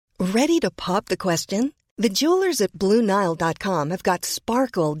Ready to pop the question? The jewelers at BlueNile.com have got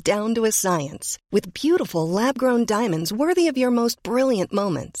sparkle down to a science with beautiful lab-grown diamonds worthy of your most brilliant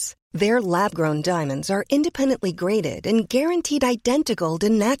moments. Their lab-grown diamonds are independently graded and guaranteed identical to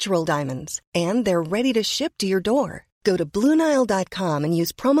natural diamonds, and they're ready to ship to your door. Go to BlueNile.com and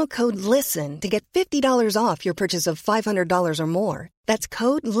use promo code LISTEN to get $50 off your purchase of $500 or more. That's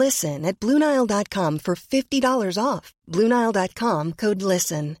code LISTEN at BlueNile.com for $50 off. BlueNile.com, code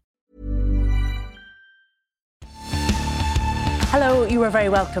LISTEN. Hello, you are very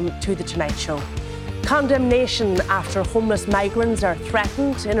welcome to The Tonight Show. Condemnation after homeless migrants are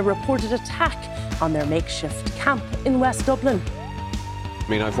threatened in a reported attack on their makeshift camp in West Dublin. I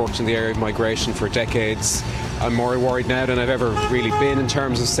mean, I've worked in the area of migration for decades. I'm more worried now than I've ever really been in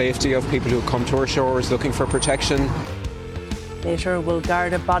terms of safety of people who come to our shores looking for protection. Later, will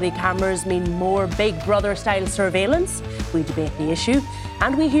guarded body cameras mean more Big Brother-style surveillance? We debate the issue.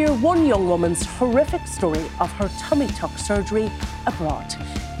 And we hear one young woman's horrific story of her tummy tuck surgery abroad.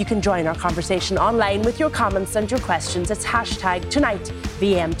 You can join our conversation online with your comments and your questions. It's hashtag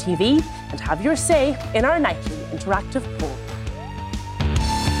TonightVMTV and have your say in our nightly interactive poll.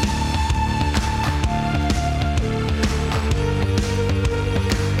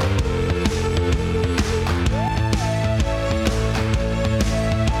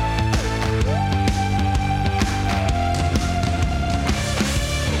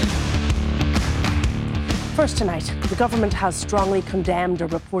 First tonight, the government has strongly condemned a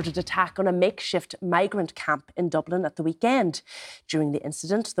reported attack on a makeshift migrant camp in Dublin at the weekend. During the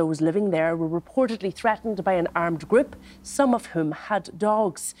incident, those living there were reportedly threatened by an armed group, some of whom had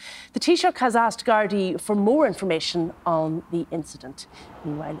dogs. The Taoiseach has asked Gardaí for more information on the incident.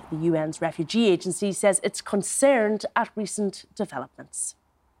 Meanwhile, the UN's refugee agency says it's concerned at recent developments.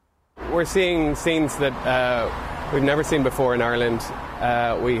 We're seeing scenes that we've never seen before in Ireland.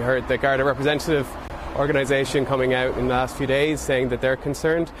 We heard the Garda representative organisation coming out in the last few days saying that they're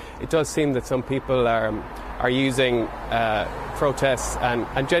concerned. It does seem that some people are using protests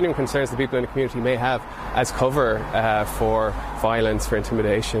and genuine concerns that people in the community may have as cover for violence, for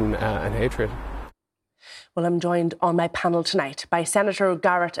intimidation and hatred. Well, I'm joined on my panel tonight by Senator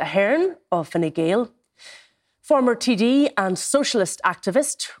Garret Ahern of Fine Gael, former TD and socialist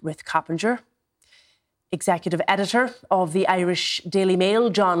activist Ruth Coppinger, executive editor of the Irish Daily Mail,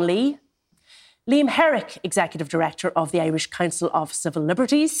 John Lee, Liam Herrick, Executive Director of the Irish Council of Civil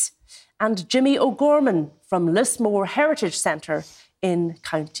Liberties, and Jimmy O'Gorman from Lismore Heritage Centre in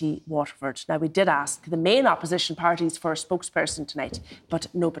County Waterford. Now, we did ask the main opposition parties for a spokesperson tonight, but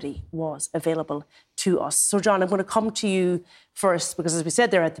nobody was available to us. So, John, I'm going to come to you first, because as we said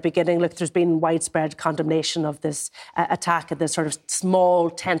there at the beginning, look, there's been widespread condemnation of this attack at this sort of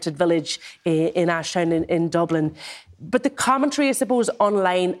small tented village in Ashtown in Dublin. But the commentary, I suppose,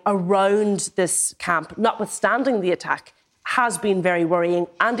 online around this camp, notwithstanding the attack, has been very worrying,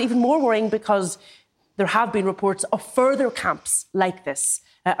 and even more worrying because there have been reports of further camps like this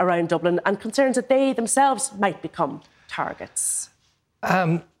around Dublin and concerns that they themselves might become targets.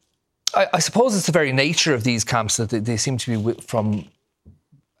 I suppose it's the very nature of these camps that they seem to be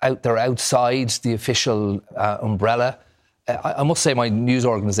they're outside the official umbrella. I must say my news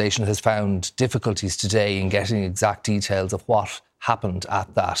organisation has found difficulties today in getting exact details of what happened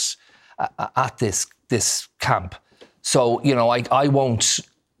at this camp. So, you know, I won't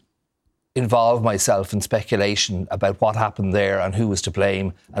involve myself in speculation about what happened there and who was to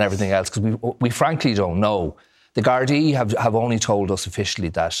blame and everything else, because we frankly don't know. The Gardaí have only told us officially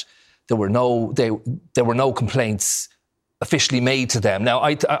that there were no complaints officially made to them. Now,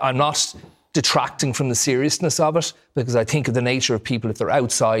 I'm not detracting from the seriousness of it, because I think of the nature of people, if they're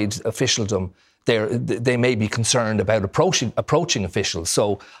outside officialdom, they may be concerned about approaching officials.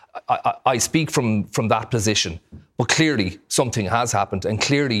 So I speak from that position. But clearly something has happened, and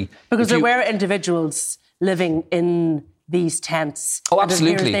clearly... Because there were individuals living in these tents. Oh,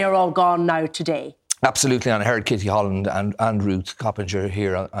 absolutely. They are all gone now today. Absolutely, and I heard Kitty Holland and Ruth Coppinger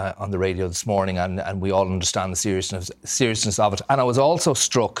here on the radio this morning, and we all understand the seriousness of it. And I was also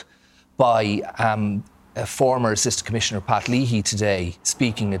struck by a former Assistant Commissioner, Pat Leahy, today,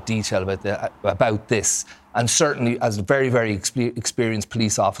 speaking in detail about this. And certainly, as a very, very experienced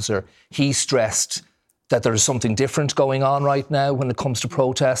police officer, he stressed that there is something different going on right now when it comes to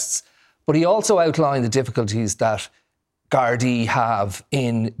protests. But he also outlined the difficulties that Gardaí have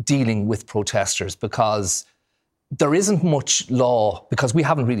in dealing with protesters, because there isn't much law, because we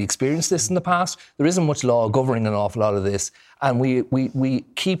haven't really experienced this in the past. There isn't much law governing an awful lot of this. And we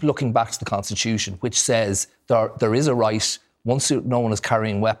keep looking back to the Constitution, which says there is a right, once no one is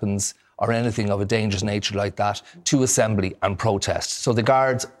carrying weapons or anything of a dangerous nature like that to assembly and protest. So the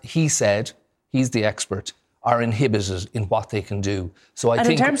guards, he said, he's the expert, are inhibited in what they can do. So I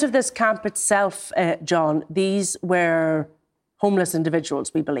think... in terms of this camp itself, John, these were homeless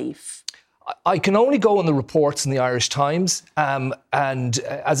individuals, we believe. I can only go on the reports in the Irish Times. And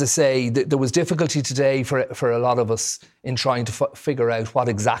as I say, there was difficulty today for a lot of us in trying to figure out what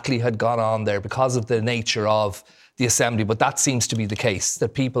exactly had gone on there because of the nature of the assembly. But that seems to be the case,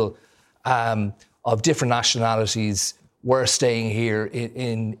 that people of different nationalities were staying here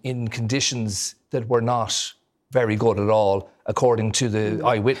in conditions that were not very good at all. According to the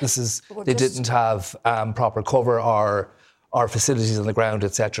eyewitnesses, they didn't have proper cover or facilities on the ground,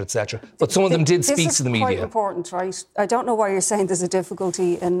 etc., etc. But some of them did speak to the media. This is quite important, right? I don't know why you're saying there's a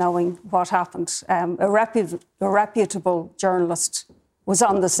difficulty in knowing what happened. A reputable journalist was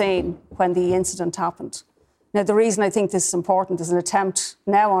on the scene when the incident happened. Now, the reason I think this is important is an attempt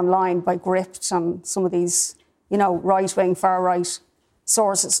now online by Gript and some of these, right-wing, far-right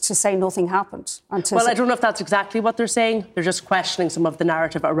sources to say nothing happened. And I don't know if that's exactly what they're saying. They're just questioning some of the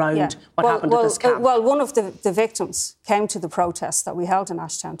narrative around what happened at this camp. One of the victims came to the protest that we held in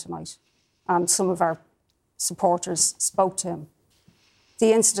Ashtown tonight, and some of our supporters spoke to him.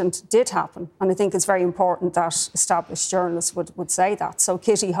 The incident did happen, and I think it's very important that established journalists would say that. So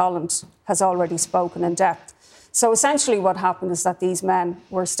Kitty Holland has already spoken in depth. So essentially what happened is that these men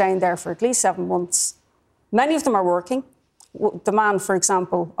were staying there for at least 7 months. Many of them are working. The man, for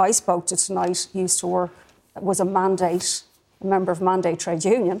example, I spoke to tonight, used to work, was a member of Mandate Trade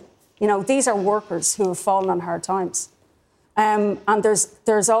Union. These are workers who have fallen on hard times. And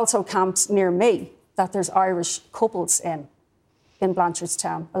there's also camps near me that there's Irish couples in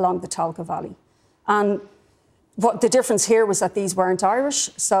Blanchardstown along the Tolka Valley. And what the difference here was that these weren't Irish,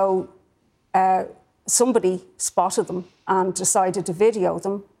 so somebody spotted them and decided to video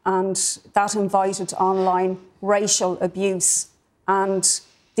them, and that invited online racial abuse. And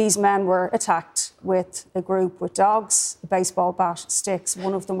these men were attacked with a group with dogs, a baseball bat, sticks,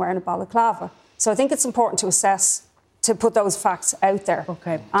 one of them wearing a balaclava. So I think it's important to put those facts out there.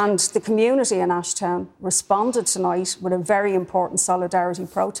 Okay. And the community in Ashtown responded tonight with a very important solidarity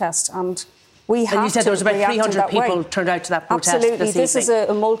protest, and we have to. And you said there was about 300 people turned out to that protest. Absolutely. This is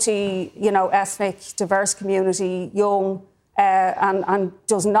a multi, ethnic, diverse community, young, and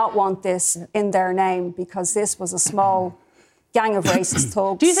does not want this in their name, because this was a small gang of racist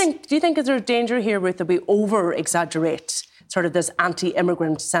thugs. Do you think is there a danger here, Ruth, that we over-exaggerate sort of this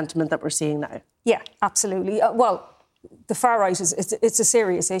anti-immigrant sentiment that we're seeing now? Yeah, absolutely. The far right it's a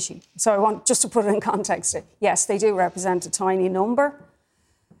serious issue. So I want just to put it in context. Yes, they do represent a tiny number,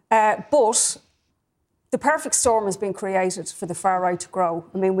 but the perfect storm has been created for the far right to grow.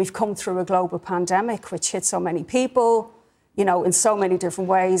 I mean, we've come through a global pandemic which hit so many people, in so many different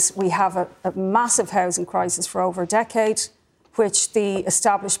ways. We have a massive housing crisis for over a decade, which the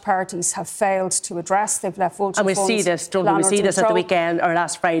established parties have failed to address. They've left vulture funds. And we see this, don't we? We see this at the weekend or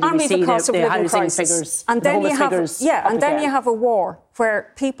last Friday. And we see the housing crisis. Figures, and then you have a war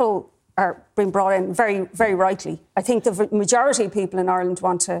where people are being brought in very, very rightly. I think the majority of people in Ireland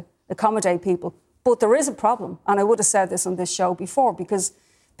want to accommodate people, but there is a problem. And I would have said this on this show before, because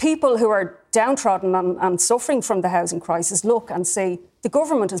people who are downtrodden and suffering from the housing crisis look and say the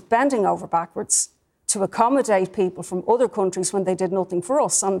government is bending over backwards to accommodate people from other countries when they did nothing for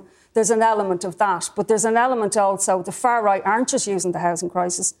us. And there's an element of that. But there's an element also, the far right aren't just using the housing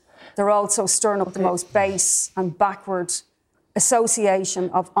crisis, they're also stirring up the most base and backward association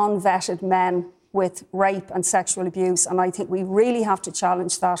of unvetted men with rape and sexual abuse. And I think we really have to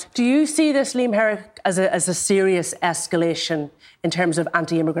challenge that. Do you see this, Liam Herrick, as a serious escalation in terms of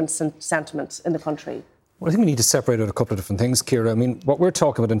anti-immigrant sentiments in the country? Well, I think we need to separate out a couple of different things, Ciara. I mean, what we're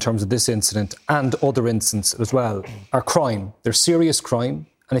talking about in terms of this incident and other incidents as well are crime. They're serious crime.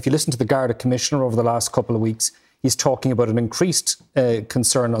 And if you listen to the Garda Commissioner over the last couple of weeks, he's talking about an increased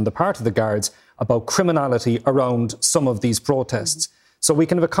concern on the part of the Guards about criminality around some of these protests. So we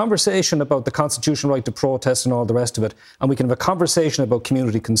can have a conversation about the constitutional right to protest and all the rest of it, and we can have a conversation about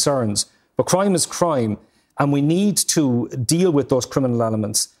community concerns. But crime is crime, and we need to deal with those criminal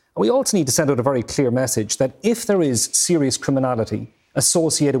elements. We also need to send out a very clear message that if there is serious criminality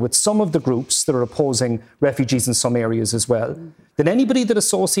associated with some of the groups that are opposing refugees in some areas as well, then anybody that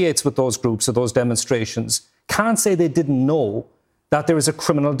associates with those groups or those demonstrations can't say they didn't know that there is a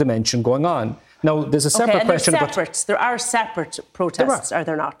criminal dimension going on. Now, there's a separate question about... There are separate protests, are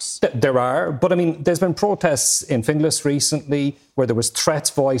there not? There are, but I mean, there's been protests in Finglas recently where there was threats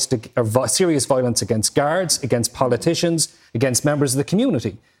voiced, or serious violence against guards, against politicians, against members of the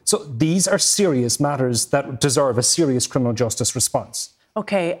community. So these are serious matters that deserve a serious criminal justice response.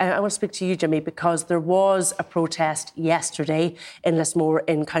 OK, I want to speak to you, Jimmy, because there was a protest yesterday in Lismore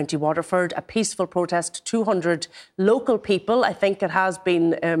in County Waterford, a peaceful protest, 200 local people. I think it has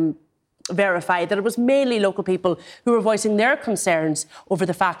been verified that it was mainly local people who were voicing their concerns over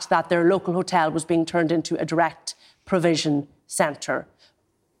the fact that their local hotel was being turned into a direct provision centre.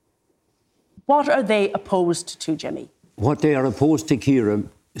 What are they opposed to, Jimmy? What they are opposed to, Ciara,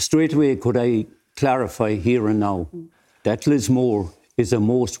 straight away could I clarify here and now that Lismore is a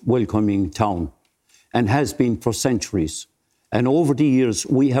most welcoming town and has been for centuries. And over the years,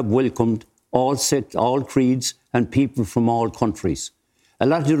 we have welcomed all sects, all creeds and people from all countries. A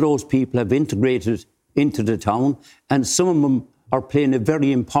lot of those people have integrated into the town, and some of them are playing a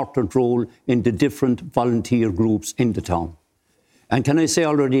very important role in the different volunteer groups in the town. And can I say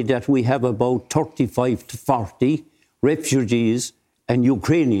already that we have about 35 to 40 refugees and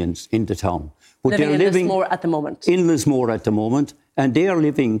Ukrainians in the town. But living in Lismore at the moment. In Lismore at the moment, and they are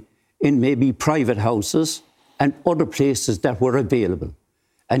living in maybe private houses and other places that were available.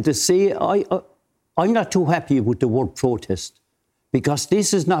 And to say, I'm not too happy with the word protest, because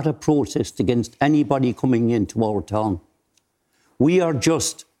this is not a protest against anybody coming into our town. We are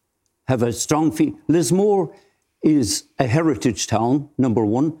just have a strong feel. Lismore is a heritage town, number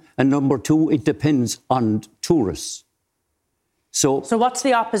one, and number two, it depends on tourists. So what's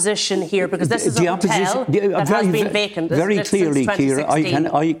the opposition here? Because this is a hotel that has been vacant. Very clearly, Ciara,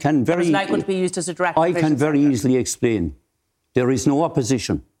 I can very. It's now going to be used as a direct. I can very easily explain. There is no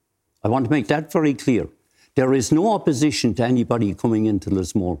opposition. I want to make that very clear. There is no opposition to anybody coming into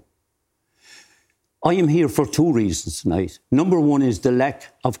Lismore. I am here for two reasons tonight. Number one is the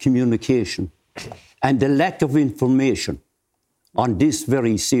lack of communication and the lack of information on this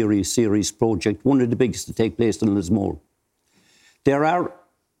very serious project, one of the biggest to take place in Lismore. There are,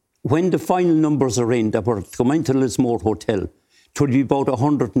 when the final numbers are in that were to come into Lismore Hotel, it would be about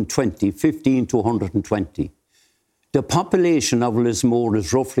 120, 15 to 120. The population of Lismore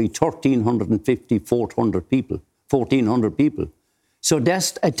is roughly 1,350, 400 people, 1,400 people. So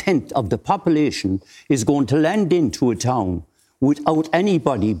that's a tenth of the population is going to land into a town without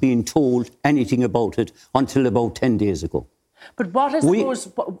anybody being told anything about it until about 10 days ago. But what is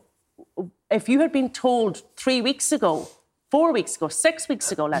if you had been told 3 weeks ago, 4 weeks ago, 6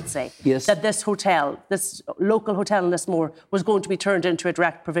 weeks ago, let's say, yes, that this hotel, this local hotel in Lismore, was going to be turned into a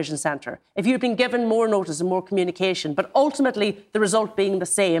direct provision centre, if you had been given more notice and more communication, but ultimately the result being the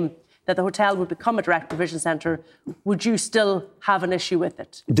same, that the hotel would become a direct provision centre, would you still have an issue with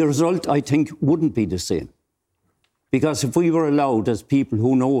it? The result, I think, wouldn't be the same. Because if we were allowed, as people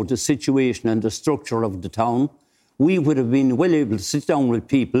who know the situation and the structure of the town, we would have been well able to sit down with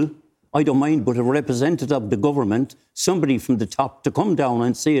people, I don't mind, but a representative of the government, somebody from the top, to come down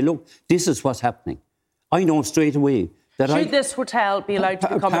and say, look, this is what's happening. I know straight away that Should this hotel be allowed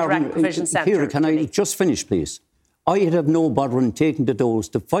to become a direct provision centre? Here, can I just finish, please? I'd have no bother in taking the doors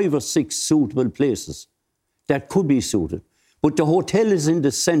to 5 or 6 suitable places that could be suited. But the hotel is in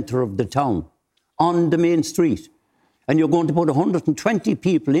the centre of the town, on the main street. And you're going to put 120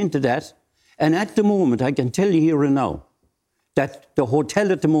 people into that. And at the moment, I can tell you here and now, that the hotel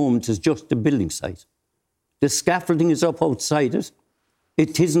at the moment is just a building site. The scaffolding is up outside it.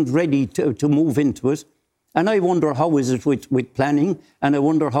 It isn't ready to move into it. And I wonder how is it with planning, and I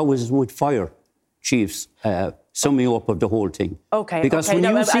wonder how is it with fire chiefs summing up of the whole thing. OK, because okay.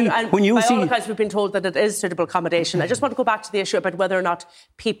 when you see... all accounts, we've been told that it is suitable accommodation. I just want to go back to the issue about whether or not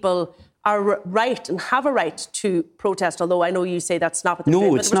people are right and have a right to protest, although I know you say that's not what they're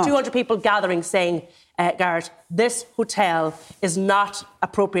saying. But there was 200 people gathering saying, Garrett, this hotel is not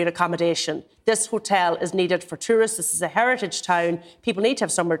appropriate accommodation. This hotel is needed for tourists. This is a heritage town. People need to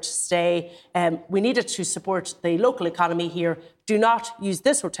have somewhere to stay. We need it to support the local economy here. Do not use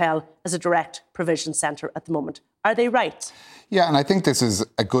this hotel as a direct provision centre at the moment. Are they right? Yeah, and I think this is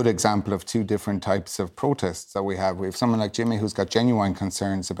a good example of two different types of protests that we have. We have someone like Jimmy who's got genuine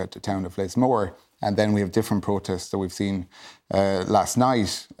concerns about the town of Lismore, and then we have different protests that we've seen last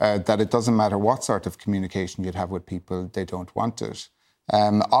night, that it doesn't matter what sort of communication you'd have with people, they don't want it.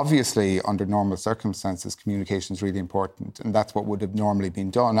 Obviously, under normal circumstances, communication is really important, and that's what would have normally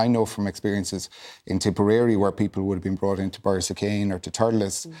been done. I know from experiences in Tipperary where people would have been brought into Borrisokane or to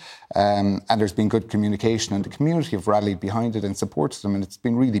Thurles, and there's been good communication, and the community have rallied behind it and supported them, and it's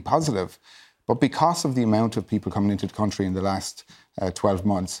been really positive. But because of the amount of people coming into the country in the last 12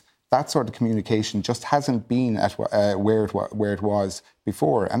 months, that sort of communication just hasn't been at where it was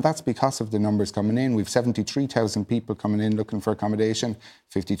before. And that's because of the numbers coming in. We've 73,000 people coming in looking for accommodation.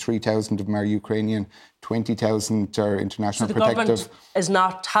 53,000 of them are Ukrainian. 20,000 are international protective. So the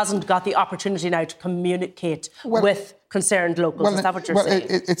government hasn't got the opportunity now to communicate with concerned locals. Is that what you're saying?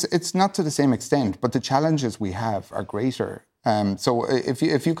 It's not to the same extent, but the challenges we have are greater. So if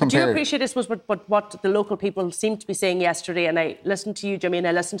you compare... Do you appreciate, I suppose, what the local people seem to be saying yesterday? And I listened to you, Jimmy, and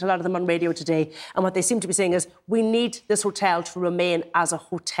I listened to a lot of them on radio today. And what they seem to be saying is, we need this hotel to remain as a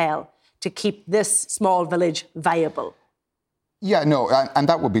hotel to keep this small village viable. Yeah, no, and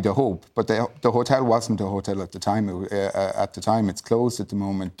that would be the hope. But the hotel wasn't a hotel at the time. At the time, it's closed at the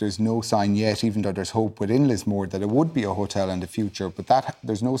moment. There's no sign yet, even though there's hope within Lismore that it would be a hotel in the future. But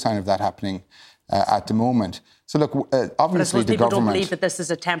there's no sign of that happening at the moment. So look, obviously the government... People don't believe that this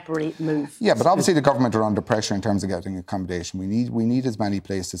is a temporary move. Yeah, but obviously the government are under pressure in terms of getting accommodation. We need as many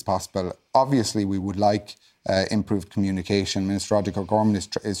places as possible. Obviously, we would like improved communication. Minister Roderick O'Gorman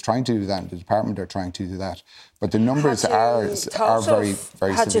is trying to do that, and the department are trying to do that. But the numbers are very, very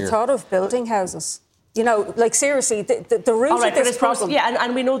severe. Had you thought of building houses? You know, like seriously, the root of this problem... Yeah,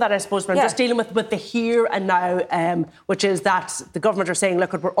 and we know that, I suppose, but I'm just dealing with the here and now, which is that the government are saying,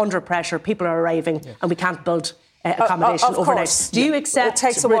 look, we're under pressure, people are arriving, and we can't build accommodation overnight. Course. Do you accept... It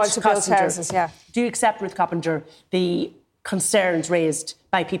takes a while to build houses, Do you accept, Ruth Coppinger, the concerns raised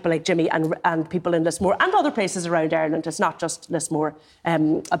by people like Jimmy and people in Lismore and other places around Ireland, it's not just Lismore,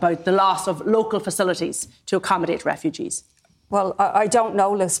 about the loss of local facilities to accommodate refugees? Well, I don't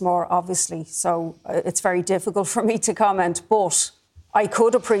know Lismore, obviously, so it's very difficult for me to comment, but I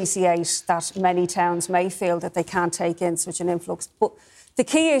could appreciate that many towns may feel that they can't take in such an influx. But the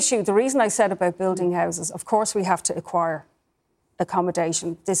key issue, the reason I said about building houses, of course we have to acquire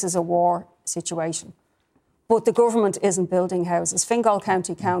accommodation. This is a war situation. But the government isn't building houses. Fingal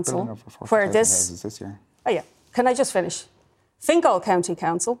County Council, where this year. Oh yeah, can I just finish? Fingal County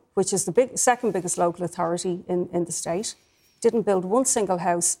Council, which is the second biggest local authority in the state, didn't build one single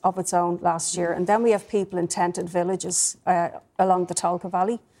house of its own last year. And then we have people in tented villages along the Tolka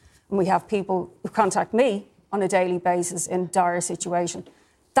Valley. And we have people who contact me on a daily basis in dire situation.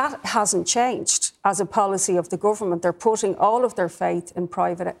 That hasn't changed as a policy of the government. They're putting all of their faith in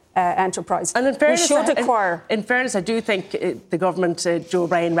private enterprise. And in fairness, we should acquire... In fairness, I do think the government, Joe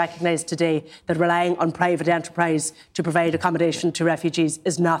Bryan, recognised today that relying on private enterprise to provide accommodation to refugees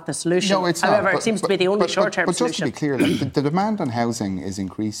is not the solution. No, it's However, not. it seems to be the only short-term solution. But just to be clear, like, the demand on housing is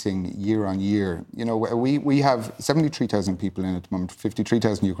increasing year on year. You know, we have 73,000 people in at the moment,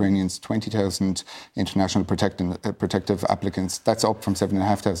 53,000 Ukrainians, 20,000 international protective applicants. That's up from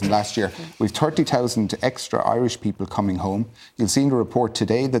 7,500 last year. We've 30,000 extra Irish people coming home. You'll see in the report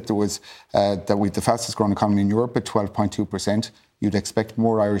today that there was we've the fastest growing economy in Europe at 12.2%. You'd expect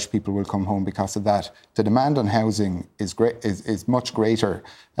more Irish people will come home because of that. The demand on housing is much greater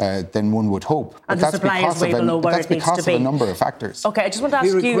than one would hope. And the supply is way below where it needs to be. That's because of a number of factors. OK, I just want to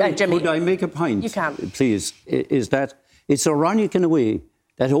ask you, Jimmy... Could I make a point? You can. Please. Is that it's ironic in a way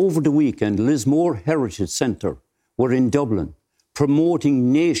that over the weekend, Lismore Heritage Centre were in Dublin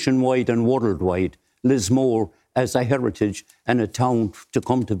promoting nationwide and worldwide Lismore as a heritage and a town to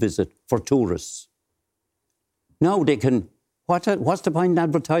come to visit for tourists. Now they can... What's the point in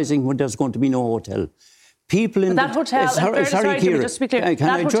advertising when there's going to be no hotel? People in that hotel... Sorry, Jimmy, just to be clear,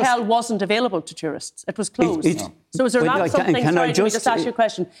 that hotel wasn't available to tourists. It was closed. So is there not something... Sorry, let me just ask you a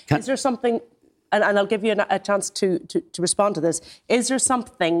question. Is there something... And I'll give you a chance to respond to this. Is there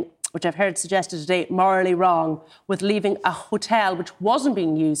something, which I've heard suggested today, morally wrong with leaving a hotel which wasn't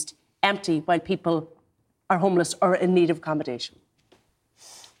being used empty while people are homeless or in need of accommodation?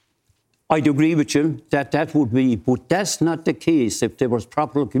 I'd agree with you that would be, but that's not the case if there was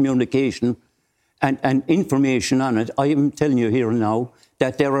proper communication and information on it. I am telling you here now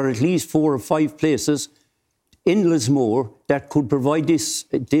that there are at least 4 or 5 places in Lismore that could provide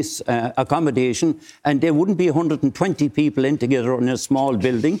this accommodation, and there wouldn't be 120 people in together in a small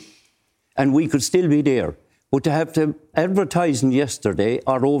building, and we could still be there. But to have to advertising yesterday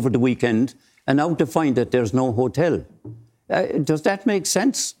or over the weekend and now to find that there's no hotel, does that make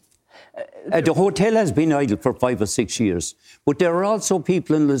sense? The hotel has been idle for 5 or 6 years, but there are also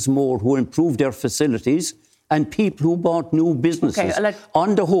people in Lismore who improved their facilities and people who bought new businesses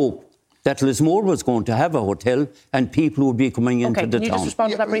on the hope that Lismore was going to have a hotel and people would be coming into the town. Can you just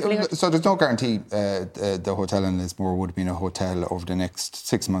respond to that briefly? So there's no guarantee the hotel in Lismore would be in a hotel over the next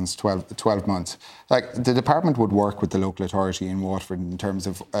 6 months, 12 months. Like, the department would work with the local authority in Waterford in terms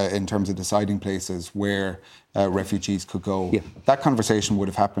of deciding places where refugees could go. Yeah. That conversation would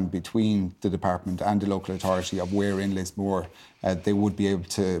have happened between the department and the local authority of where in Lismore they would be able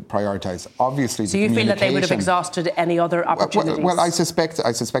to prioritise. Obviously, so you feel that they would have exhausted any other opportunities? Well, I suspect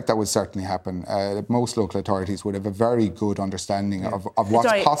that would certainly happen. Most local authorities would have a very good understanding of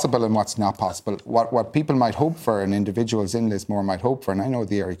what's possible and what's not possible. What people might hope for and individuals in Lismore might hope for, and I know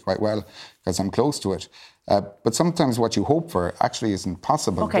the area quite well because I'm close to it, but sometimes what you hope for actually isn't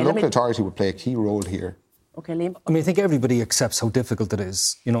possible. The local authority would play a key role here. OK, Liam. I mean, I think everybody accepts how difficult it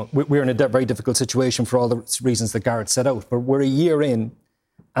is. You know, we're in a very difficult situation for all the reasons that Garrett set out, but we're a year in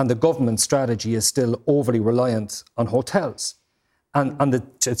and the government strategy is still overly reliant on hotels. And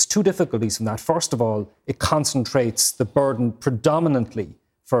it's two difficulties in that. First of all, it concentrates the burden predominantly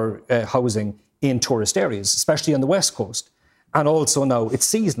for housing in tourist areas, especially on the West Coast. And also now it's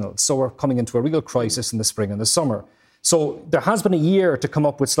seasonal, so we're coming into a real crisis in the spring and the summer. So there has been a year to come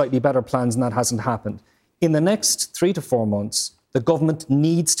up with slightly better plans, and that hasn't happened. In the next 3 to 4 months, the government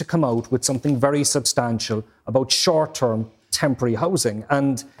needs to come out with something very substantial about short-term temporary housing.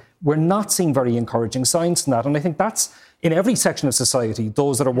 And we're not seeing very encouraging signs in that. And I think that's in every section of society,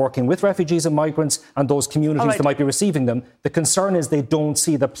 those that are working with refugees and migrants and those communities that might be receiving them. The concern is they don't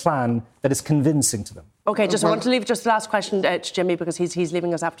see the plan that is convincing to them. OK, I want to leave just the last question to Jimmy, because he's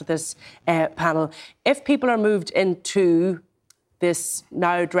leaving us after this panel. If people are moved into this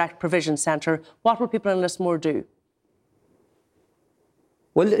now direct provision centre, what will people in Lismore do?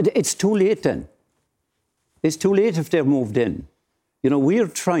 Well, it's too late then. It's too late if they're moved in. You know, we're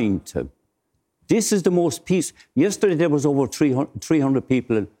trying to. This is the most peace. Yesterday there was over 300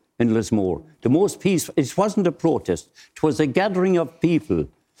 people in Lismore. The most peaceful. It wasn't a protest. It was a gathering of people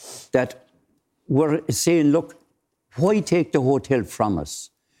that were saying, look, why take the hotel from us?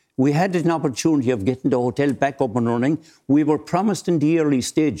 We had an opportunity of getting the hotel back up and running. We were promised in the early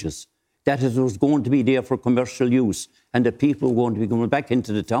stages that it was going to be there for commercial use and that people were going to be coming back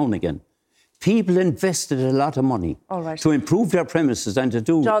into the town again. People invested a lot of money to improve their premises and to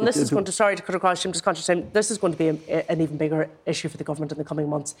do... John, this is going to... Sorry to cut across, I'm just conscious of time. This is going to be an even bigger issue for the government in the coming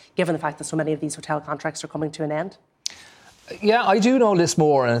months, given the fact that so many of these hotel contracts are coming to an end. Yeah, I do know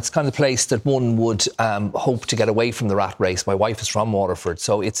Lismore, and it's kind of place that one would hope to get away from the rat race. My wife is from Waterford,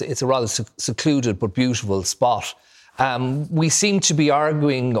 so it's a rather secluded but beautiful spot. We seem to be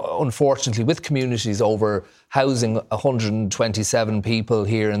arguing, unfortunately, with communities over housing 127 people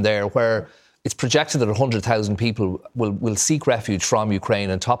here and there, where it's projected that 100,000 people will seek refuge from Ukraine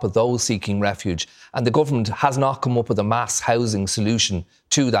on top of those seeking refuge. And the government has not come up with a mass housing solution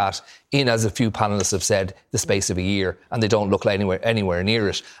to that in, as a few panellists have said, the space of a year, and they don't look like anywhere near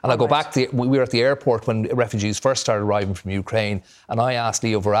it. And I go back to, we were at the airport when refugees first started arriving from Ukraine, and I asked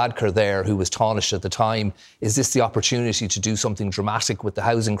Leo Varadkar there, who was Taoiseach at the time, is this the opportunity to do something dramatic with the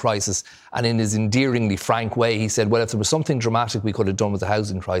housing crisis? And in his endearingly frank way, he said, well, if there was something dramatic we could have done with the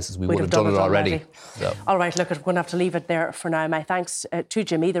housing crisis, we would have done it already. So. All right, look, we're going to have to leave it there for now. My thanks to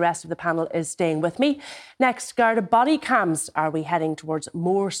Jimmy. The rest of the panel is staying with me. Next, Garda body cams. Are we heading towards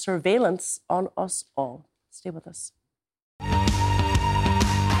more surveillance on us all? Stay with us.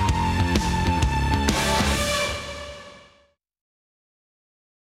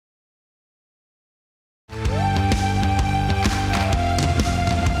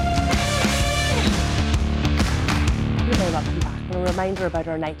 Welcome back. And a reminder about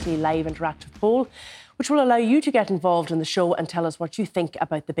our nightly live interactive poll, which will allow you to get involved in the show and tell us what you think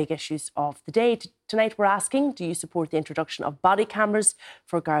about the big issues of the day. Tonight we're asking, do you support the introduction of body cameras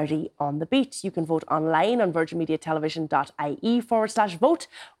for Gardaí on the beat? You can vote online on virginmediatelevision.ie/vote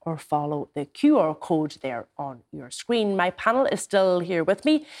or follow the QR code there on your screen. My panel is still here with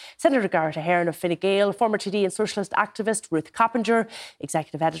me. Senator Garrett Ahern of Fine Gael, former TD and socialist activist Ruth Coppinger,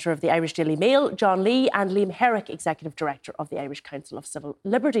 executive editor of the Irish Daily Mail, John Lee, and Liam Herrick, executive director of the Irish Council of Civil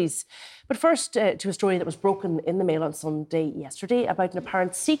Liberties. But first, to a story that was broken in the Mail on Sunday yesterday about an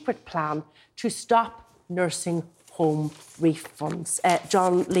apparent secret plan to stop nursing home refunds.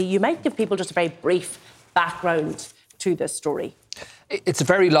 John Lee, you might give people just a very brief background to this story. It's a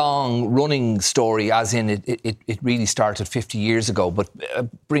very long-running story, as in it really started 50 years ago, but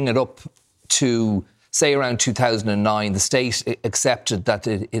bring it up to, say, around 2009, the state accepted that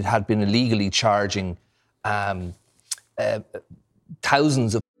it had been illegally charging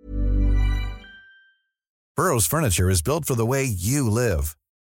thousands of... Burrow's furniture is built for the way you live.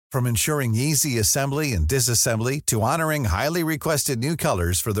 From ensuring easy assembly and disassembly to honoring highly requested new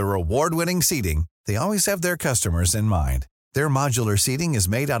colors for their award-winning seating, they always have their customers in mind. Their modular seating is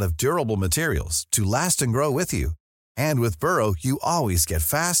made out of durable materials to last and grow with you. And with Burrow, you always get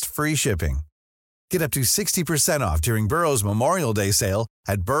fast, free shipping. Get up to 60% off during Burrow's Memorial Day sale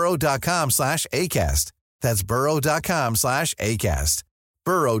at burrow.com/ACAST. That's burrow.com/ACAST.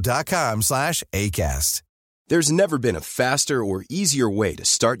 burrow.com/ACAST. There's never been a faster or easier way to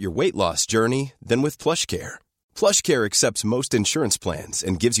start your weight loss journey than with PlushCare. PlushCare accepts most insurance plans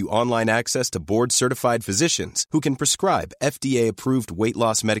and gives you online access to board-certified physicians who can prescribe FDA-approved weight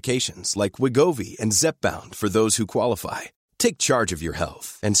loss medications like Wegovy and Zepbound for those who qualify. Take charge of your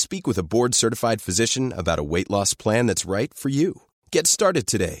health and speak with a board-certified physician about a weight loss plan that's right for you. Get started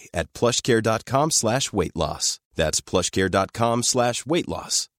today at plushcare.com/weight loss. That's plushcare.com/weight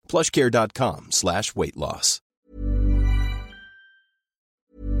loss. plushcare.com/weight loss.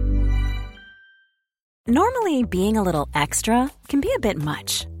 Normally, being a little extra can be a bit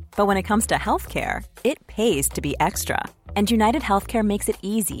much, but when it comes to healthcare, it pays to be extra. And United Healthcare makes it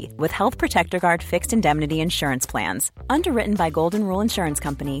easy with Health Protector Guard fixed indemnity insurance plans. Underwritten by Golden Rule Insurance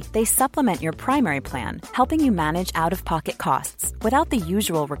Company, they supplement your primary plan, helping you manage out-of-pocket costs without the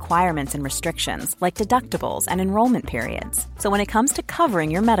usual requirements and restrictions like deductibles and enrollment periods. So when it comes to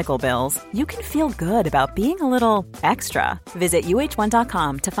covering your medical bills, you can feel good about being a little extra. Visit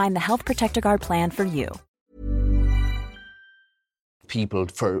uh1.com to find the Health Protector Guard plan for you. People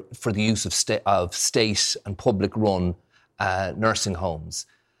for the use of state and public-run nursing homes.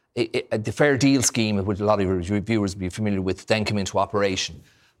 The Fair Deal scheme, which a lot of your viewers will be familiar with, then came into operation.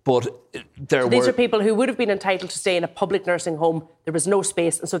 But these are people who would have been entitled to stay in a public nursing home. There was no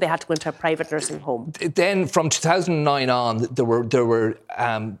space, and so they had to go into a private nursing home. Then, from 2009 on, there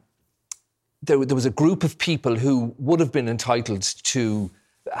was a group of people who would have been entitled to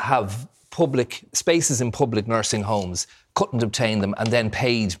have public spaces in public nursing homes, couldn't obtain them, and then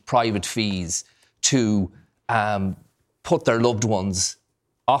paid private fees to put their loved ones,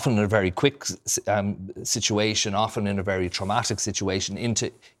 often in a very quick situation, often in a very traumatic situation,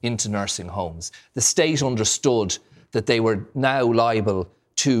 into nursing homes. The state understood that they were now liable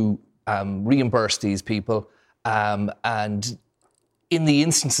to reimburse these people, and in the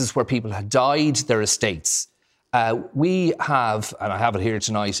instances where people had died, their estates. We have, and I have it here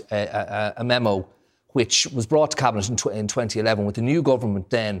tonight, a memo which was brought to Cabinet in 2011 with the new government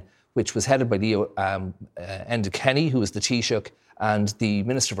then, which was headed by Leo Enda Kenny, who was the Taoiseach, and the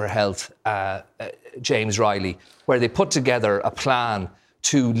Minister for Health, James Riley, where they put together a plan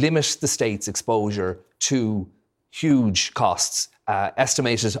to limit the state's exposure to huge costs,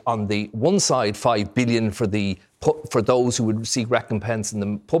 estimated on the one side $5 billion for those who would seek recompense in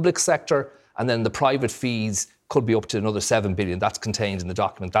the public sector, and then the private fees could be up to another $7 billion. That's contained in the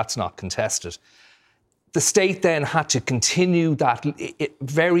document. That's not contested. The state then had to continue that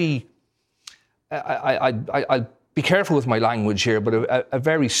I'll be careful with my language here, but a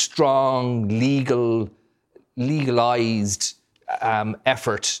very strong legalised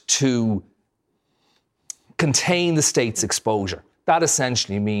effort to contain the state's exposure. That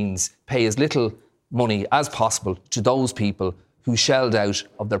essentially means pay as little money as possible to those people who shelled out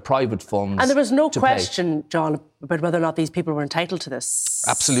of their private funds. And there was no question, John, about whether or not these people were entitled to this.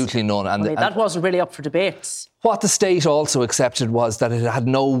 Absolutely none. And that wasn't really up for debate. What the state also accepted was that it had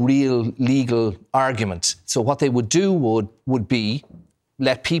no real legal argument. So what they would do would be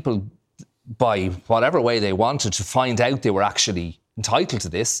let people, by whatever way they wanted, to find out they were actually entitled to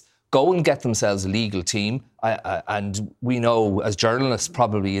this, go and get themselves a legal team. And we know, as journalists,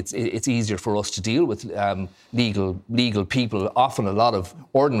 probably it's easier for us to deal with legal people. Often a lot of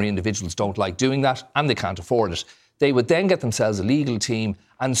ordinary individuals don't like doing that, and they can't afford it. They would then get themselves a legal team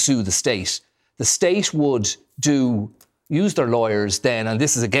and sue the state. The state would use their lawyers then, and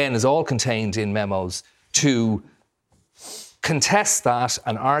this is all contained in memos, to contest that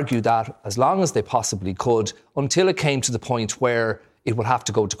and argue that as long as they possibly could, until it came to the point where it would have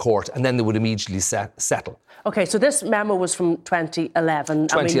to go to court, and then they would immediately settle. OK, so this memo was from 2011,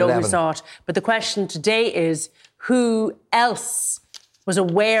 and we know who saw it. But the question today is, who else was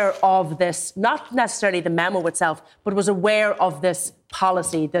aware of this, not necessarily the memo itself, but was aware of this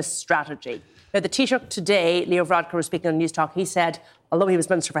policy, this strategy? Now, the Taoiseach today, Leo Varadkar, was speaking on News Talk. He said, although he was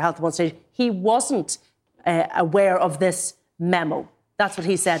Minister for Health at one stage, he wasn't aware of this memo. That's what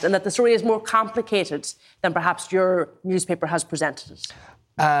he said, and that the story is more complicated than perhaps your newspaper has presented it.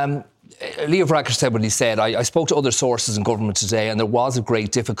 Leo Varadkar said what he said. I spoke to other sources in government today, and there was a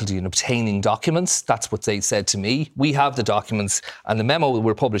great difficulty in obtaining documents. That's what they said to me. We have the documents, and the memo that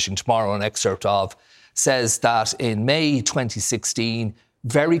we're publishing tomorrow, an excerpt of, says that in May 2016,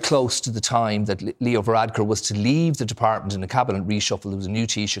 very close to the time that Leo Varadkar was to leave the department in a cabinet reshuffle, there was a new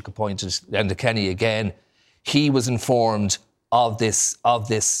Taoiseach appointed, Enda Kenny again, he was informed of this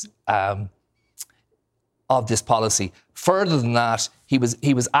policy. Further than that, he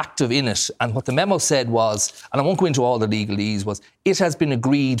was active in it, and what the memo said was, and I won't go into all the legalese, was it has been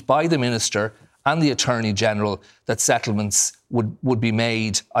agreed by the minister and the Attorney General that settlements would be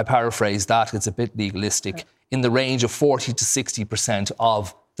made, I paraphrase that, it's a bit legalistic, in the range of 40 to 60%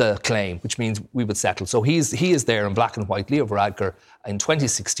 of the claim, which means we would settle. So he is there in black and white, Leo Varadkar, in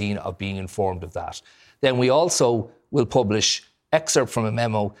 2016 of being informed of that. Then we also will publish excerpt from a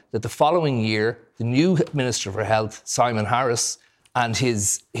memo that the following year, the new Minister for Health, Simon Harris, and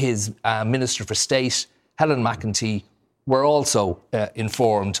his Minister for State, Helen McEntee, were also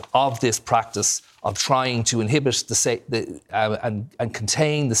informed of this practice of trying to inhibit and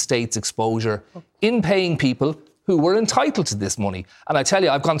contain the state's exposure in paying people who were entitled to this money. And I tell you,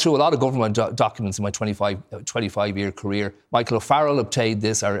 I've gone through a lot of government documents in my 25-year career. Michael O'Farrell obtained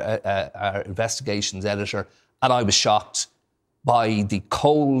this, our investigations editor, and I was shocked by the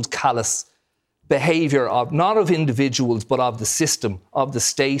cold, callous behaviour of, not of individuals, but of the system, of the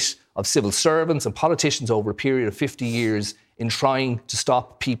state, of civil servants and politicians over a period of 50 years in trying to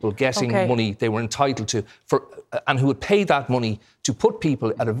stop people getting money they were entitled to, and who would pay that money to put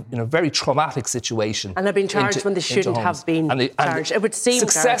people in a very traumatic situation. And they've been charged when they shouldn't have been charged. It would seem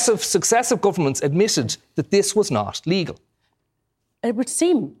successive governments admitted that this was not legal. It would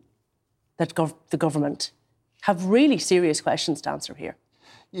seem that the government have really serious questions to answer here.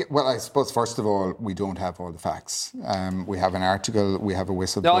 Yeah, well, I suppose, first of all, we don't have all the facts. We have an article, we have a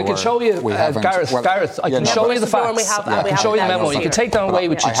whistleblower. No, I can show you, Gareth, I can show you the facts. I can show you the memo. You can take that away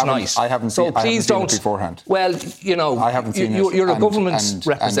with you tonight. I haven't seen it beforehand. Well, you know, I haven't seen it. You're a government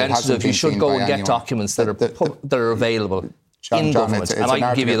representative. You should go and get documents that are available in government, and I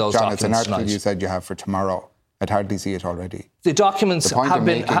can give you those documents tonight. It's an article you said you have for tomorrow. I'd hardly see it already. The documents have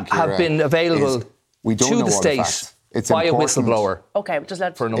been available to the state by a whistleblower. Okay, just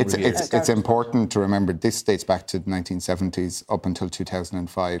let for a number of years. It's important to remember this dates back to the 1970s up until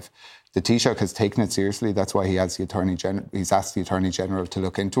 2005. The Taoiseach has taken it seriously. That's why he has the Attorney General. He's asked the Attorney General to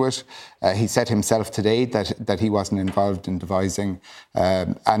look into it. He said himself today that he wasn't involved in devising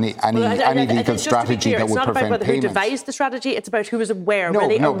any legal strategy that would prevent payment. It's not about whether who devised the strategy. It's about who was aware. Were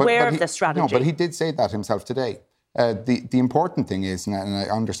they aware of the strategy? No, but he did say that himself today. The important thing is, and I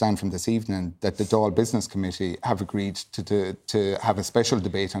understand from this evening, that the Dáil Business Committee have agreed to have a special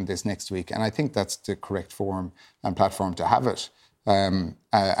debate on this next week, and I think that's the correct forum and platform to have it. And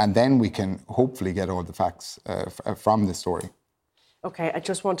then we can hopefully get all the facts from the story. OK, I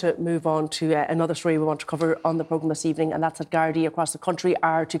just want to move on to another story we want to cover on the programme this evening, and that's that Gardaí across the country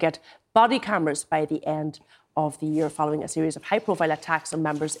are to get body cameras by the end of the year following a series of high-profile attacks on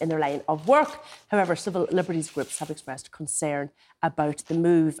members in their line of work. However, civil liberties groups have expressed concern about the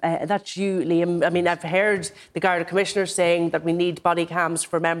move. That's you, Liam. I mean, I've heard the Garda Commissioner saying that we need body cams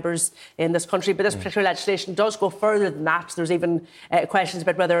for members in this country, but this particular legislation does go further than that. There's even questions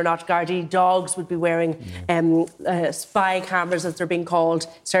about whether or not Gardaí dogs would be wearing spy cameras, as they're being called,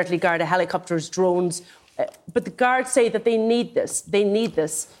 certainly Garda helicopters, drones. But the Guards say that they need this. They need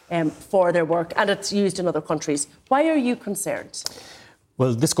this for their work, and it's used in other countries. Why are you concerned?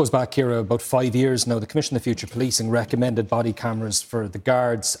 Well, this goes back, Ciara, about 5 years now. The Commission of Future Policing recommended body cameras for the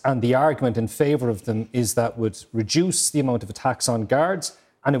Guards, and the argument in favour of them is that would reduce the amount of attacks on Guards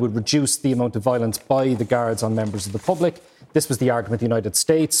and it would reduce the amount of violence by the Guards on members of the public. This was the argument in the United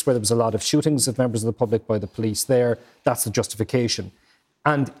States, where there was a lot of shootings of members of the public by the police there. That's the justification.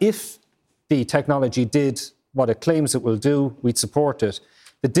 And if the technology did what it claims it will do, we'd support it.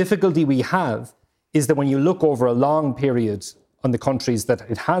 The difficulty we have is that when you look over a long period on the countries that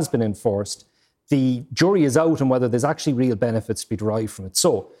it has been enforced, the jury is out on whether there's actually real benefits to be derived from it.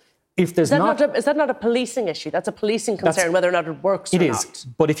 So, if there's is that not a policing issue? That's a policing concern, whether or not it works or not. It is.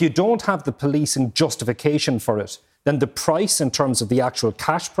 But if you don't have the policing justification for it, then the price in terms of the actual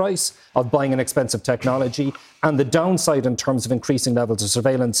cash price of buying an expensive technology and the downside in terms of increasing levels of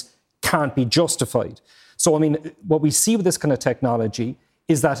surveillance can't be justified. So, I mean, what we see with this kind of technology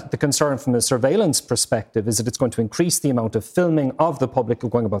is that the concern from a surveillance perspective is that it's going to increase the amount of filming of the public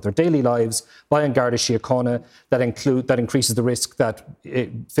going about their daily lives by An Garda Síochána that increases the risk that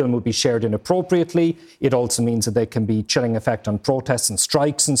film will be shared inappropriately. It also means that there can be chilling effect on protests and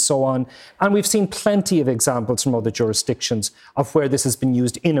strikes and so on. And we've seen plenty of examples from other jurisdictions of where this has been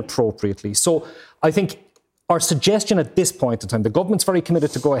used inappropriately. So I think our suggestion at this point in time, the government's very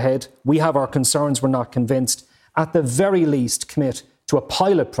committed to go ahead. We have our concerns. We're not convinced. At the very least, commit to a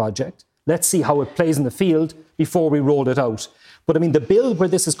pilot project. Let's see how it plays in the field before we roll it out. But I mean, the bill where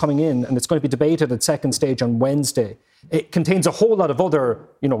this is coming in, and it's going to be debated at second stage on Wednesday, it contains a whole lot of other,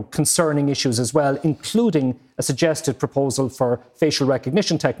 concerning issues as well, including a suggested proposal for facial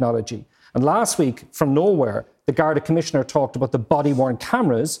recognition technology. And last week, from nowhere, the Garda Commissioner talked about the body-worn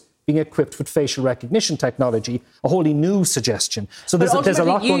cameras being equipped with facial recognition technology, a wholly new suggestion. So there's a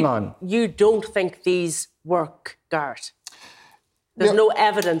lot going on. You don't think these work, Garrett? There's no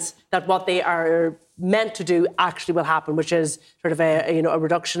evidence that what they are meant to do actually will happen, which is sort of a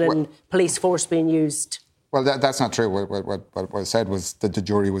reduction in police force being used. Well, that's not true. What was said was that the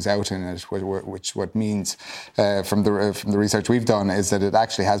jury was out in it, which what means from the research we've done is that it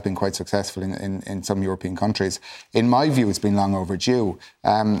actually has been quite successful in some European countries. In my view, it's been long overdue.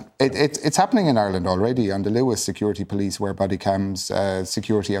 It's happening in Ireland already. On the Lewis, security police wear body cams,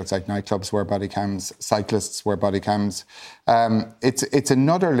 security outside nightclubs wear body cams, cyclists wear body cams. It's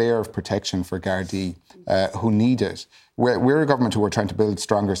another layer of protection for Gardaí who need it. We're a government who are trying to build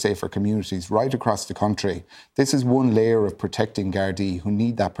stronger, safer communities right across the country. This is one layer of protecting Gardaí who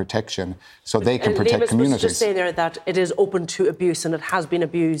need that protection so they can protect communities. Was just say there that it is open to abuse and it has been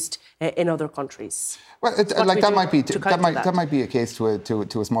abused in other countries. Well, that might be a case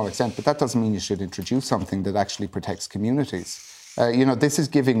to a small extent, but that doesn't mean you should introduce something that actually protects communities. This is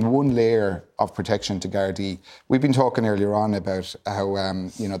giving one layer of protection to Gardaí. We've been talking earlier on about how,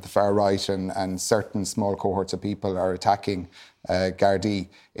 the far right and certain small cohorts of people are attacking Gardaí.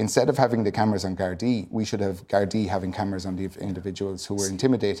 Instead of having the cameras on Gardaí, we should have Gardaí having cameras on the individuals who are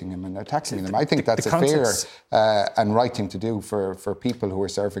intimidating them and attacking them. I think that's a fair and right thing to do for people who are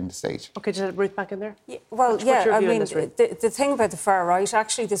serving the state. OK, just Ruth back in there. Yeah, the thing about the far right,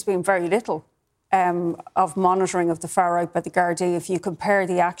 actually, there's been very little of monitoring of the far right by the Gardaí. If you compare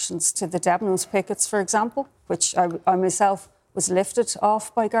the actions to the Debenhams pickets, for example, which I myself was lifted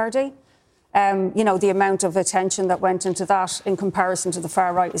off by Gardaí, the amount of attention that went into that in comparison to the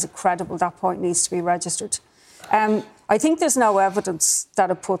far right is incredible. That point needs to be registered. I think there's no evidence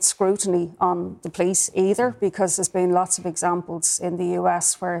that it puts scrutiny on the police either, because there's been lots of examples in the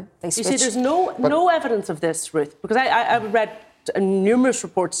US where they switch. You see, there's no evidence of this, Ruth, because I read numerous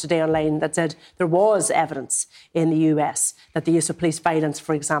reports today online that said there was evidence in the US that the use of police violence,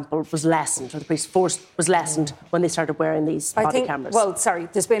 for example, was lessened, or the police force was lessened when they started wearing these body cameras. Well,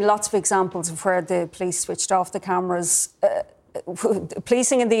 there's been lots of examples of where the police switched off the cameras.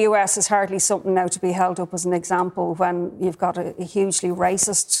 Policing in the US is hardly something now to be held up as an example when you've got a hugely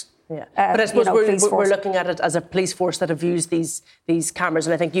racist. Yeah, but I suppose we're looking at it as a police force that have used these cameras,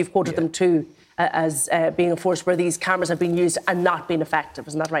 and I think you've quoted them too as being a force where these cameras have been used and not been effective.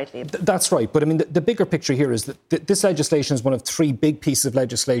 Isn't that right, Liam? That's right. But I mean, the bigger picture here is that this legislation is one of three big pieces of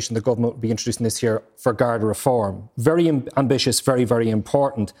legislation the government will be introducing this year for Garda reform. Very ambitious, very, very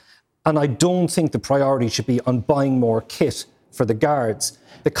important. And I don't think the priority should be on buying more kit for the guards.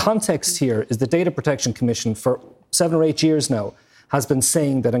 The context here is the Data Protection Commission for 7 or 8 years now has been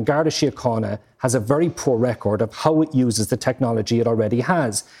saying that An Garda Síochána has a very poor record of how it uses the technology it already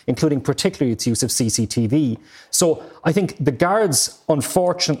has, including particularly its use of CCTV. So I think the guards,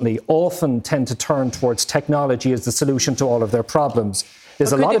 unfortunately, often tend to turn towards technology as the solution to all of their problems.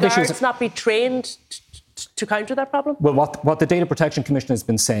 There's a lot of issues. Could the guards not be trained to counter that problem? Well, what the Data Protection Commission has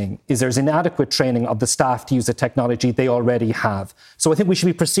been saying is there's inadequate training of the staff to use the technology they already have. So I think we should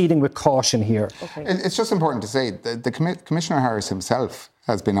be proceeding with caution here. Okay. It's just important to say that the Commissioner Harris himself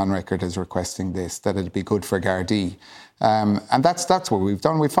has been on record as requesting this, that it'd be good for Gardaí. And that's what we've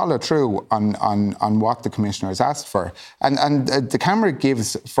done. We followed through on what the Commissioner has asked for. And the camera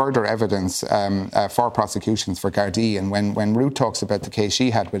gives further evidence for prosecutions for Gardaí. And when Ruth talks about the case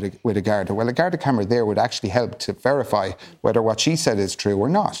she had with a Garda, well, a Garda camera there would actually help to verify whether what she said is true or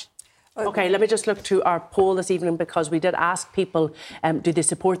not. OK, let me just look to our poll this evening, because we did ask people, do they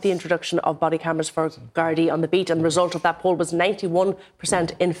support the introduction of body cameras for Gardaí on the beat? And the result of that poll was 91%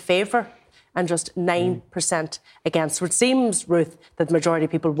 in favour and just 9% against. So it seems, Ruth, that the majority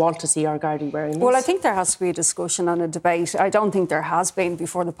of people want to see our Gardaí wearing these. Well, I think there has to be a discussion and a debate. I don't think there has been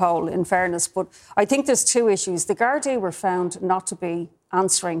before the poll, in fairness, but I think there's two issues. The Gardaí were found not to be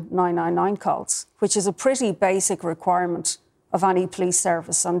answering 999 calls, which is a pretty basic requirement of any police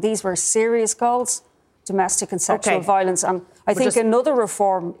service. And these were serious calls, domestic and sexual violence. And I think another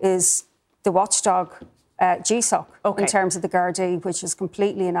reform is the watchdog GSOC in terms of the Gardaí, which is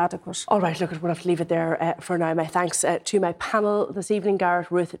completely inadequate. All right, look, we'll have to leave it there for now. My thanks to my panel this evening,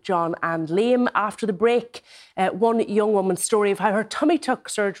 Garrett, Ruth, John and Liam. After the break, one young woman's story of how her tummy tuck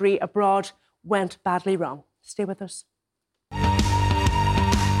surgery abroad went badly wrong. Stay with us.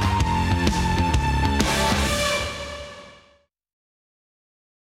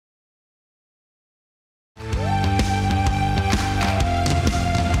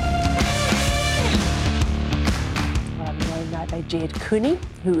 Jade Cooney,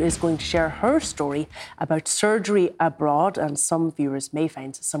 who is going to share her story about surgery abroad, and some viewers may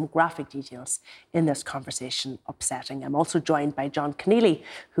find some graphic details in this conversation upsetting. I'm also joined by John Keneally,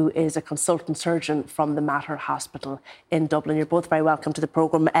 who is a consultant surgeon from the Mater Hospital in Dublin. You're both very welcome to the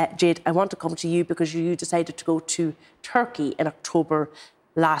programme. Jade, I want to come to you because you decided to go to Turkey in October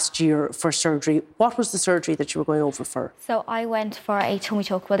last year for surgery. What was the surgery that you were going over for? So I went for a tummy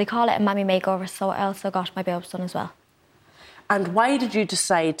tuck. Well, they call it a mammy makeover, so I also got my boobs done as well. And why did you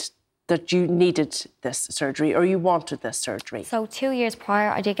decide that you needed this surgery or you wanted this surgery? So 2 years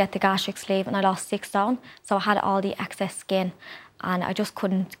prior, I did get the gastric sleeve and I lost 6 stone. So I had all the excess skin and I just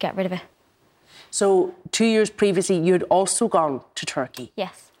couldn't get rid of it. So 2 years previously, you'd also gone to Turkey?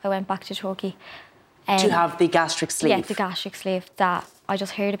 Yes, I went back to Turkey. To have the gastric sleeve? Yeah, the gastric sleeve that I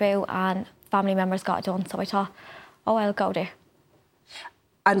just heard about and family members got it done. So I thought, oh, I'll go there.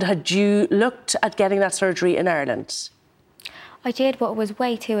 And had you looked at getting that surgery in Ireland? I did, but it was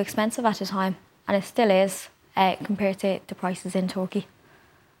way too expensive at the time. And it still is compared to the prices in Turkey.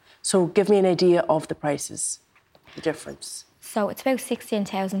 So give me an idea of the prices, the difference. So it's about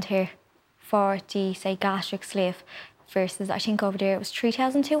 16,000 here for the, say, gastric sleeve versus, I think over there it was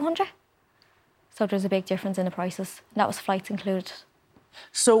 3,200. So there's a big difference in the prices. And that was flights included.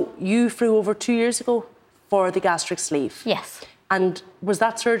 So you flew over 2 years ago for the gastric sleeve? Yes. And was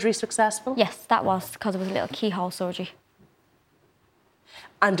that surgery successful? Yes, that was, because it was a little keyhole surgery.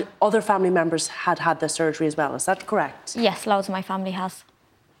 And other family members had had the surgery as well, is that correct? Yes, loads of my family has.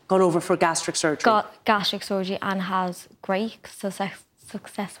 Gone over for gastric surgery? Got gastric surgery and has great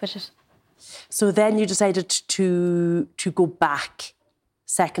success with it. So then you decided to go back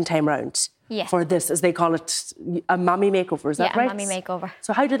second time round? Yeah. For this, as they call it, a mammy makeover, is that right? Yeah, a mammy makeover.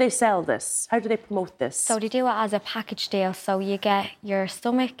 So how do they sell this? How do they promote this? So they do it as a package deal. So you get your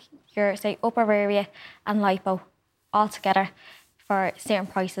stomach, your, say, upper area and lipo all together for certain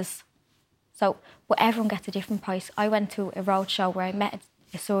prices. So, but everyone gets a different price. I went to a roadshow where I met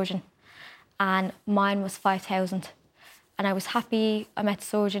a surgeon and mine was 5,000. And I was happy. I met the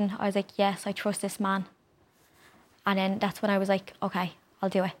surgeon. I was like, yes, I trust this man. And then that's when I was like, okay, I'll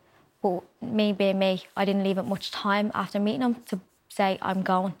do it. But me being me, I didn't leave it much time after meeting him to say I'm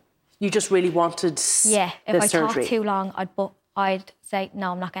going. You just really wanted Yeah, if I surgery. talked too long, I'd say,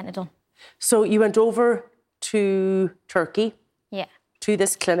 no, I'm not getting it done. So you went over to Turkey, Yeah. to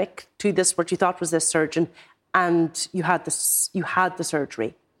this clinic, to this, what you thought was this surgeon, and you had the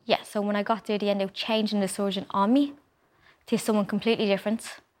surgery. Yeah, so when I got there, they ended up changing the surgeon on me to someone completely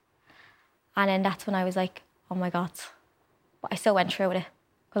different. And then that's when I was like, oh my God. But I still went through with it.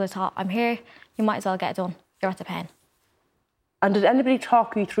 Because I thought, I'm here, you might as well get it done. You're at the pen. And did anybody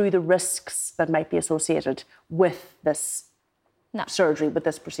talk you through the risks that might be associated with this surgery, with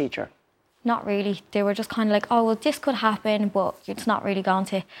this procedure? Not really. They were just kind of like, oh, well, this could happen, but it's not really going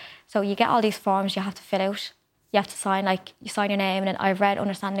to. So you get all these forms you have to fill out. You have to sign, like, you sign your name, and then I've read,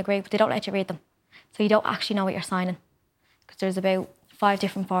 understand, and agree, but they don't let you read them. So you don't actually know what you're signing. Because there's about 5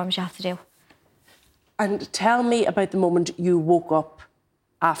 different forms you have to do. And tell me about the moment you woke up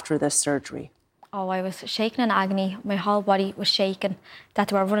after this surgery. Oh, I was shaking in agony. My whole body was shaking, that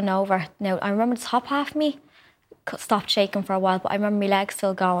they were running over. Now, I remember the top half of me stopped shaking for a while, but I remember my legs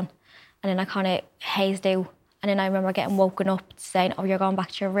still going. And then I kind of hazed out. And then I remember getting woken up saying, oh, you're going back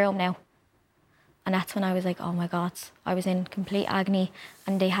to your room now. And that's when I was like, oh my God. I was in complete agony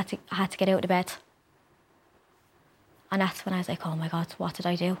and I had to get out of the bed. And that's when I was like, oh my God, what did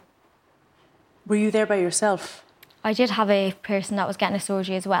I do? Were you there by yourself? I did have a person that was getting a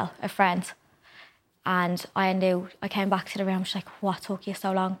surgery as well, a friend. And I came back to the room, she's like, what took you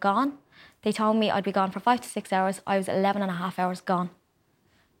so long? Gone? They told me I'd be gone for 5 to 6 hours. I was 11 and a half hours gone.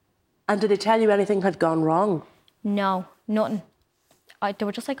 And did they tell you anything had gone wrong? No, nothing. They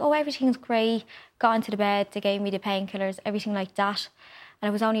were just like, oh, everything's great. Got into the bed, they gave me the painkillers, everything like that. And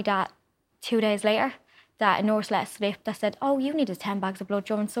it was only that 2 days later that a nurse let slip that said, oh, you needed 10 bags of blood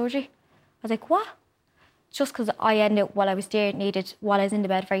during surgery. I was like, what? Just because I ended up, while I was there, while I was in the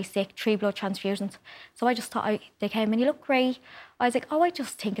bed very sick, 3 blood transfusions. So I just thought, they came and you look great. I was like, oh, I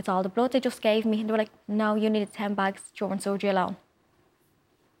just think it's all the blood they just gave me. And they were like, no, you needed 10 bags during surgery alone.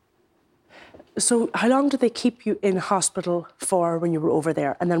 So how long did they keep you in hospital for when you were over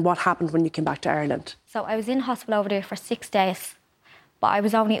there? And then what happened when you came back to Ireland? So I was in hospital over there for 6 days, but I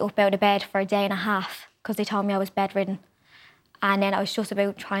was only up out of bed for a day and a half because they told me I was bedridden. And then I was just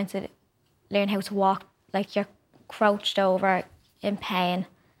about trying to learn how to walk, like you're crouched over in pain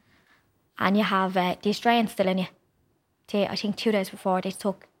and you have these drains still in you. I think 2 days before they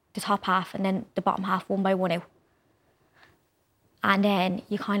took the top half and then the bottom half one by one out. And then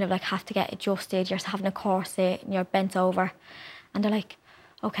you kind of like have to get adjusted. You're having a corset and you're bent over. And they're like,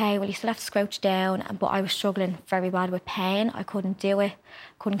 okay, well, you still have to crouch down. But I was struggling very bad with pain. I couldn't do it,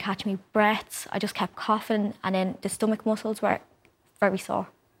 couldn't catch my breaths. I just kept coughing, and then the stomach muscles were very sore.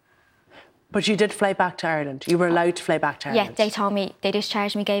 But you did fly back to Ireland. You were allowed to fly back to Ireland. Yeah, they told me, they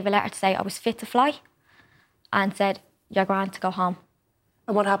discharged me, gave a letter to say I was fit to fly, and said, you're grand to go home.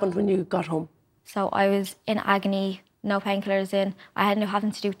 And what happened when you got home? So I was in agony, no painkillers in. I ended up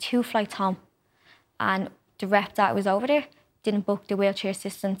having to do 2 flights home. And the rep that was over there didn't book the wheelchair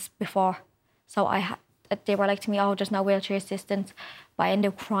assistance before. So they were like to me, oh, there's no wheelchair assistance. But I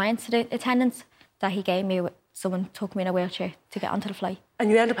ended up crying to the attendants that he gave me. Someone took me in a wheelchair to get onto the flight.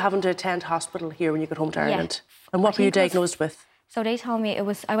 And you ended up having to attend hospital here when you got home to Ireland. Yeah. And what were you diagnosed with? So they told me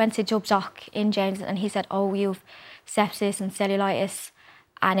I went to Dub Doc in James, and he said, oh, you've sepsis and cellulitis.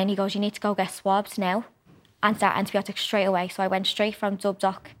 And then he goes, you need to go get swabs now and start antibiotics straight away. So I went straight from Dub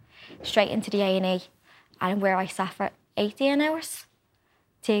Doc straight into the A&E, and where I sat for 18 hours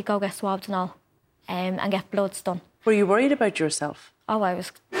to go get swabs and all, and get bloods done. Were you worried about yourself? Oh, I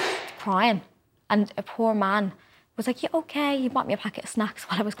was crying. And a poor man was like, you okay? He bought me a packet of snacks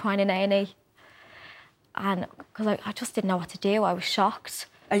while I was crying in A&E. And because I just didn't know what to do. I was shocked.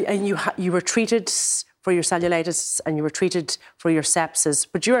 And you were treated for your cellulitis and you were treated for your sepsis,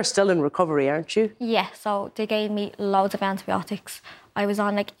 but you are still in recovery, aren't you? Yeah, so they gave me loads of antibiotics. I was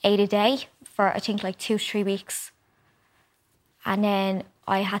on 8 a day for I think 2-3 weeks. And then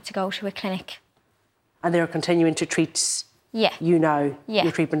I had to go to a clinic. And they're continuing to treat you now? Yeah.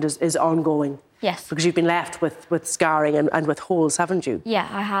 Your treatment is ongoing? Yes. Because you've been left with scarring and with holes, haven't you?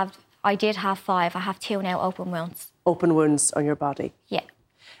 Yeah, I did have 5. I have 2 now, open wounds. Open wounds on your body? Yeah.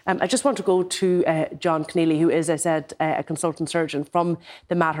 I just want to go to John Keneally, who is, as I said, a consultant surgeon from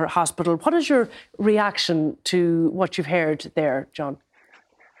the Mater Hospital. What is your reaction to what you've heard there, John?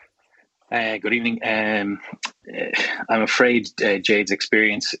 Good evening. I'm afraid Jade's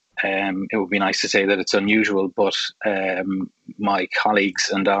experience, it would be nice to say that it's unusual, but my colleagues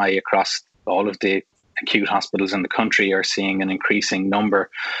and I across all of the acute hospitals in the country are seeing an increasing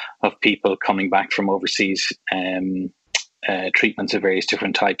number of people coming back from overseas treatments of various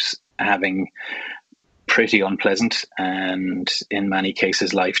different types, having pretty unpleasant and in many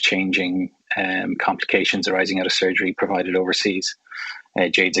cases life-changing complications arising out of surgery provided overseas.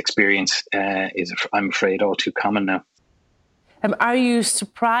 Jade's experience is, I'm afraid, all too common now. Are you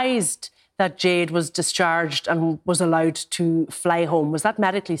surprised that Jade was discharged and was allowed to fly home? Was that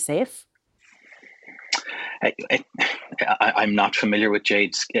medically safe? I'm not familiar with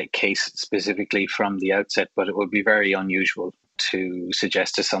Jade's case specifically from the outset, but it would be very unusual to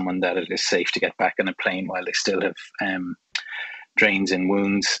suggest to someone that it is safe to get back on a plane while they still have drains and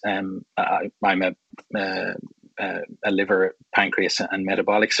wounds. I'm a liver, pancreas and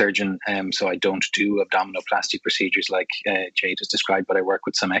metabolic surgeon, so I don't do abdominoplasty procedures like Jade has described, but I work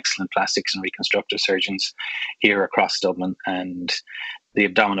with some excellent plastics and reconstructive surgeons here across Dublin, and the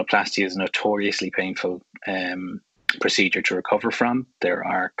abdominoplasty is a notoriously painful procedure to recover from. There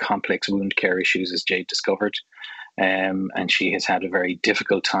are complex wound care issues, as Jade discovered, and she has had a very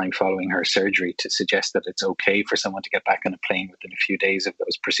difficult time following her surgery. To suggest that it's okay for someone to get back on a plane within a few days of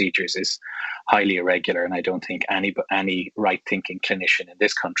those procedures is highly irregular, and I don't think any right-thinking clinician in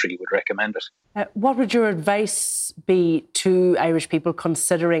this country would recommend it. What would your advice be to Irish people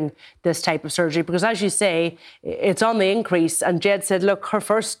considering this type of surgery? Because as you say, it's on the increase, and Jade said, look, her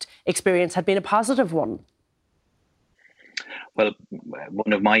first experience had been a positive one. Well,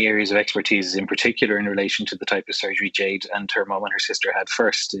 one of my areas of expertise is in particular in relation to the type of surgery Jade and her mum and her sister had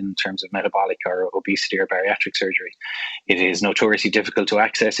first in terms of metabolic or obesity or bariatric surgery. It is notoriously difficult to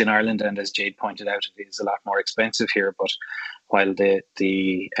access in Ireland, and as Jade pointed out, it is a lot more expensive here. But while the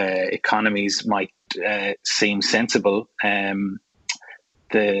economies might seem sensible,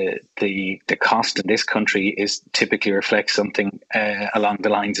 the cost in this country is typically reflects something along the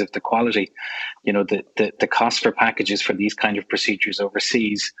lines of the quality. You know, the cost for packages for these kind of procedures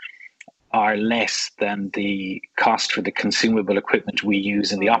overseas are less than the cost for the consumable equipment we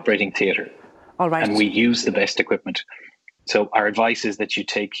use in the operating theatre. All right. And we use the best equipment. So our advice is that you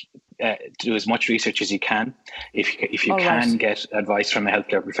do as much research as you can. If you can get advice from a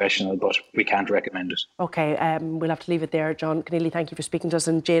healthcare professional, but we can't recommend it. OK, we'll have to leave it there. John Keneally, thank you for speaking to us.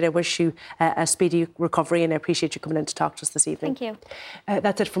 And Jade, I wish you a speedy recovery, and I appreciate you coming in to talk to us this evening. Thank you.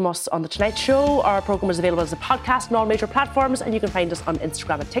 That's it from us on The Tonight Show. Our programme is available as a podcast on all major platforms, and you can find us on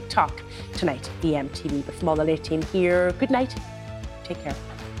Instagram and TikTok. Tonight, EMTV. But from all the late team here, good night. Take care.